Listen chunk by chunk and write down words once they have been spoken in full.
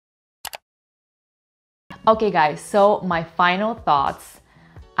Okay guys, so my final thoughts.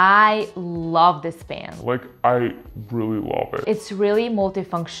 I love this pan. Like, I really love it. It's really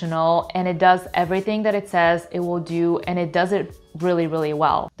multifunctional and it does everything that it says it will do, and it does it really, really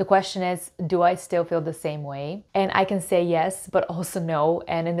well. The question is, do I still feel the same way? And I can say yes, but also no.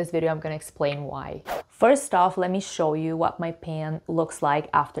 And in this video, I'm gonna explain why. First off, let me show you what my pan looks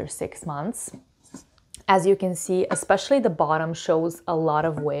like after 6 months. As you can see, especially the bottom shows a lot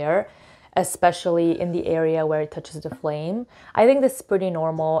of wear, especially in the area where it touches the flame. I think this is pretty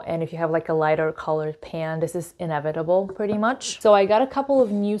normal, and if you have like a lighter colored pan, this is inevitable pretty much. So I got a couple of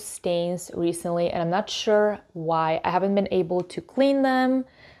new stains recently, and I'm not sure why. I haven't been able to clean them,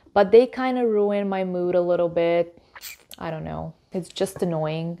 but they kind of ruin my mood a little bit. I don't know. It's just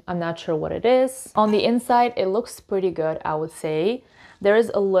annoying. I'm not sure what it is. On the inside, it looks pretty good, I would say. There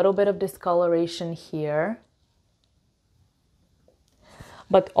is a little bit of discoloration here.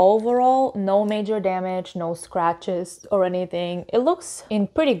 But overall, no major damage, no scratches or anything. It looks in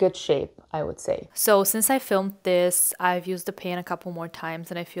pretty good shape, I would say. So since I filmed this, I've used the pan a couple more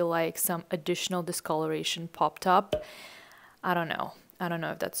times and I feel like some additional discoloration popped up. I don't know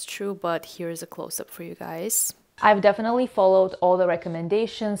if that's true, but here's a close-up for you guys. I've definitely followed all the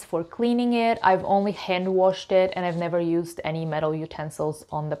recommendations for cleaning it. I've only hand washed it and I've never used any metal utensils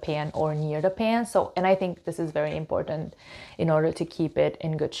on the pan or near the pan. And I think this is very important in order to keep it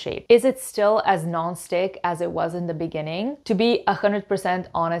in good shape. Is it still as non-stick as it was in the beginning? To be 100%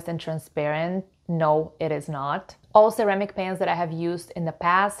 honest and transparent, no, it is not. All ceramic pans that I have used in the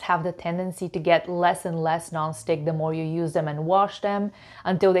past have the tendency to get less and less non-stick the more you use them and wash them,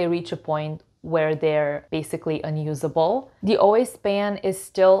 until they reach a point where they're basically unusable. The Always pan is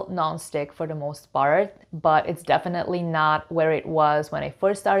still non-stick for the most part, but it's definitely not where it was when I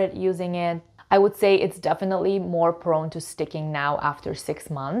first started using it. I would say it's definitely more prone to sticking now after 6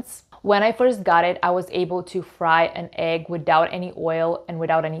 months. When I first got it, I was able to fry an egg without any oil and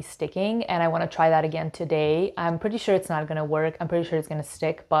without any sticking, and I want to try that again today. I'm pretty sure it's not gonna work. I'm pretty sure it's gonna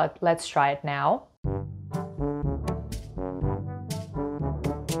stick, but let's try it now.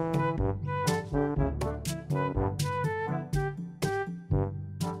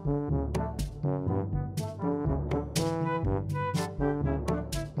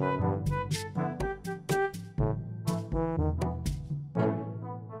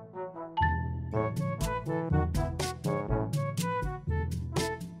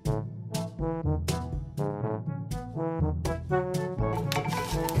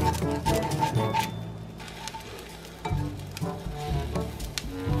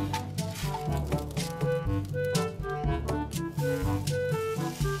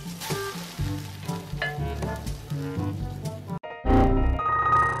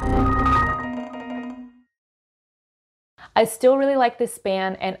 I still really like this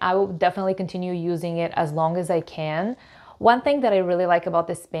pan and I will definitely continue using it as long as I can. One thing that I really like about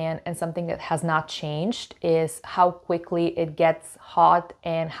this pan, and something that has not changed, is how quickly it gets hot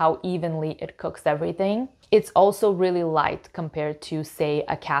and how evenly it cooks everything. It's also really light compared to, say,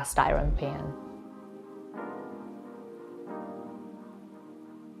 a cast iron pan.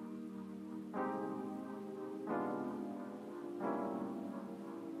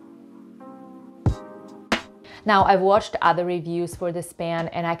 Now, I've watched other reviews for this pan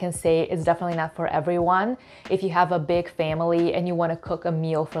and I can say it's definitely not for everyone. If you have a big family and you want to cook a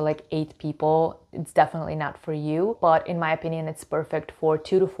meal for like 8 people, it's definitely not for you. But in my opinion, it's perfect for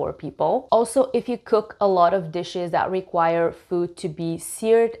 2 to 4 people. Also, if you cook a lot of dishes that require food to be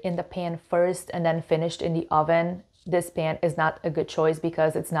seared in the pan first and then finished in the oven, this pan is not a good choice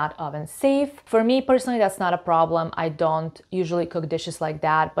because it's not oven safe. For me personally, that's not a problem. I don't usually cook dishes like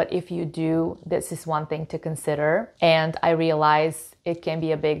that, but if you do, this is one thing to consider. And I realize it can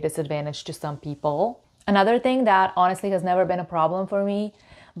be a big disadvantage to some people. Another thing that honestly has never been a problem for me,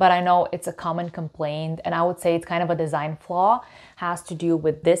 but I know it's a common complaint, and I would say it's kind of a design flaw, has to do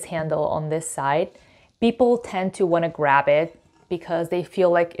with this handle on this side. People tend to want to grab it because they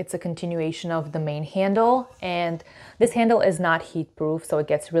feel like it's a continuation of the main handle, and this handle is not heat proof, so it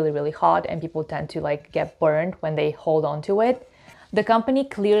gets really, really hot and people tend to like get burned when they hold on to it. The company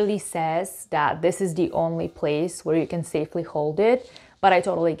clearly says that this is the only place where you can safely hold it, but I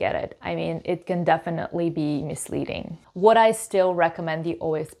totally get it. I mean, it can definitely be misleading. Would I still recommend the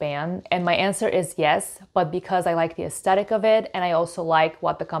Always pan? And my answer is yes, but because I like the aesthetic of it and I also like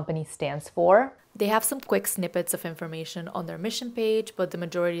what the company stands for. They have some quick snippets of information on their mission page, but the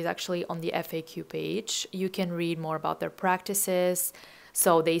majority is actually on the FAQ page. You can read more about their practices,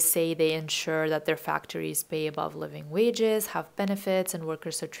 So they say they ensure that their factories pay above living wages, have benefits, and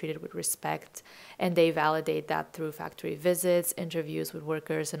workers are treated with respect. And they validate that through factory visits, interviews with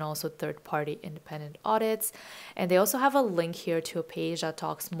workers, and also third-party independent audits. And they also have a link here to a page that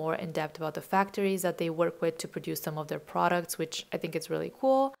talks more in depth about the factories that they work with to produce some of their products, which I think is really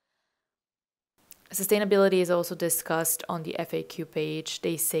cool. Sustainability is also discussed on the FAQ page.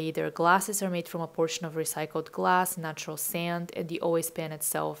 They say their glasses are made from a portion of recycled glass, natural sand, and the OA span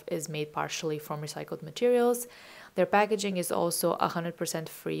itself is made partially from recycled materials. Their packaging is also 100%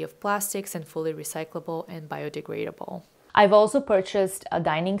 free of plastics and fully recyclable and biodegradable. I've also purchased a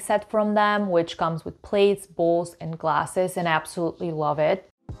dining set from them, which comes with plates, bowls, and glasses, and I absolutely love it.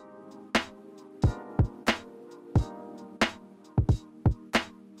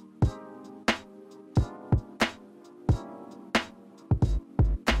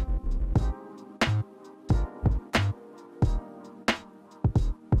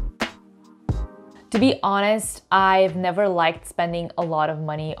 To be honest, I've never liked spending a lot of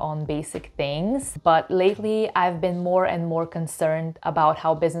money on basic things, but lately I've been more and more concerned about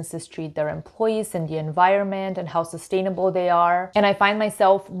how businesses treat their employees and the environment and how sustainable they are. And I find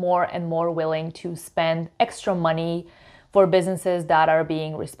myself more and more willing to spend extra money for businesses that are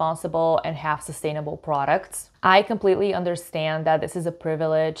being responsible and have sustainable products. I completely understand that this is a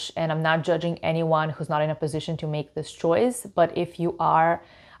privilege, and I'm not judging anyone who's not in a position to make this choice, but if you are,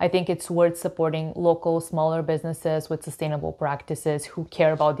 I think it's worth supporting local, smaller businesses with sustainable practices who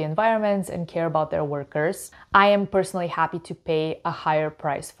care about the environments and care about their workers. I am personally happy to pay a higher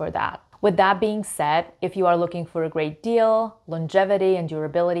price for that. With that being said, if you are looking for a great deal, longevity, and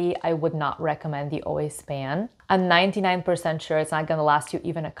durability, I would not recommend the OA span. I'm 99% sure it's not going to last you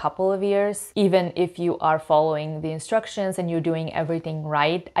even a couple of years. Even if you are following the instructions and you're doing everything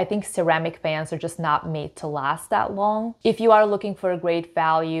right, I think ceramic pans are just not made to last that long. If you are looking for a great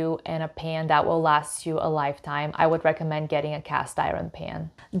value and a pan that will last you a lifetime, I would recommend getting a cast iron pan.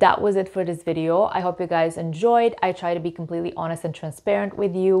 That was it for this video. I hope you guys enjoyed. I try to be completely honest and transparent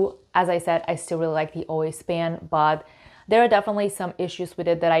with you. As I said, I still really like the OA span, but there are definitely some issues with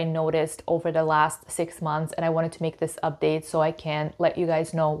it that I noticed over the last 6 months, and I wanted to make this update so I can let you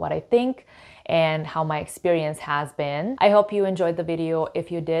guys know what I think and how my experience has been. I hope you enjoyed the video.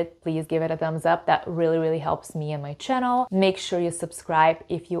 If you did, please give it a thumbs up. That really helps me and my channel. Make sure you subscribe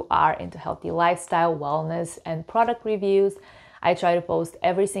if you are into healthy lifestyle, wellness, and product reviews. I try to post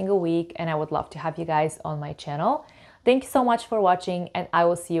every single week, and I would love to have you guys on my channel. Thank you so much for watching, and I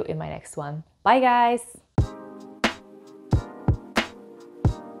will see you in my next one. Bye guys!